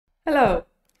Hello!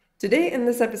 Today in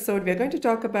this episode, we are going to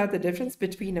talk about the difference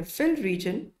between a filled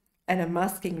region and a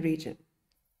masking region.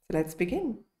 So let's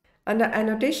begin. Under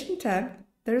Annotation tab,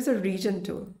 there is a region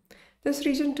tool. This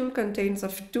region tool contains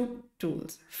of two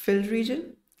tools, filled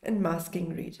region and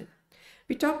masking region.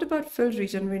 We talked about filled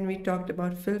region when we talked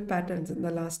about fill patterns in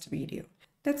the last video.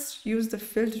 Let's use the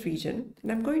filled region,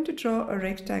 and I'm going to draw a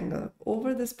rectangle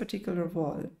over this particular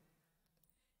wall.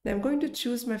 Now I'm going to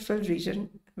choose my fill region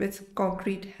with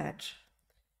concrete hatch.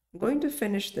 I'm going to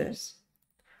finish this.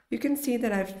 You can see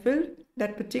that I've filled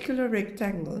that particular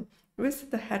rectangle with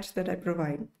the hatch that I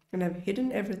provide, and I've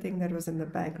hidden everything that was in the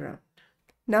background.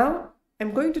 Now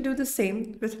I'm going to do the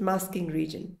same with masking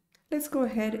region. Let's go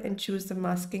ahead and choose the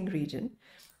masking region.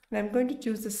 And I'm going to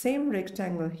choose the same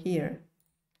rectangle here,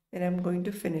 and I'm going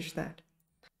to finish that.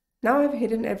 Now I've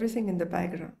hidden everything in the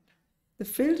background. The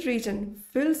filled region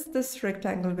fills this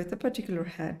rectangle with a particular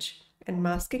hatch, and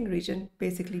masking region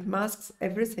basically masks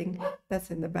everything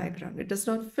that's in the background. It does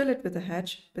not fill it with a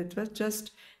hatch, but it just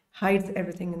hides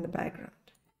everything in the background.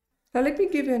 Now let me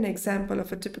give you an example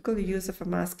of a typical use of a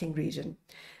masking region.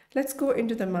 Let's go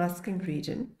into the masking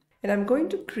region, and I'm going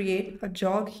to create a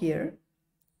jog here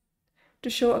to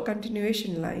show a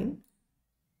continuation line.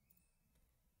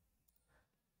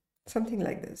 Something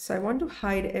like this. So I want to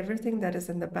hide everything that is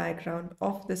in the background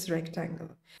of this rectangle.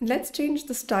 Let's change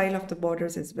the style of the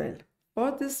borders as well.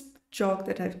 For this jog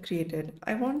that I've created,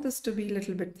 I want this to be a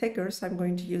little bit thicker, so I'm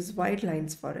going to use wide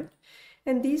lines for it.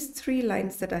 And these three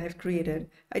lines that I have created,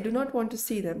 I do not want to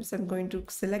see them, so I'm going to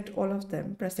select all of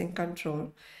them, pressing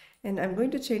Ctrl, and I'm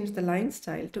going to change the line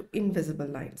style to invisible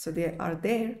line. So they are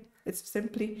there, it's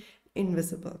simply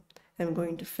invisible. I'm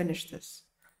going to finish this.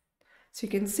 So you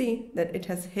can see that it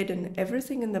has hidden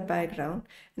everything in the background,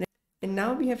 and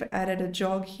now we have added a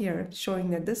jog here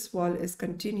showing that this wall is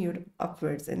continued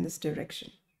upwards in this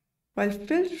direction. While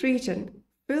filled region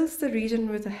fills the region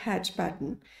with a hatch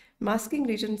pattern, masking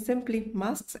region simply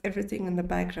masks everything in the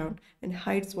background and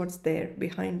hides what's there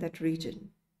behind that region.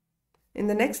 In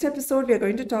the next episode, we are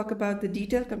going to talk about the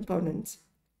detail components.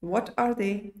 What are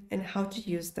they and how to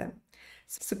use them?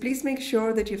 So please make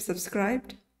sure that you've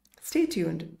subscribed. Stay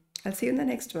tuned. I'll see you in the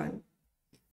next one.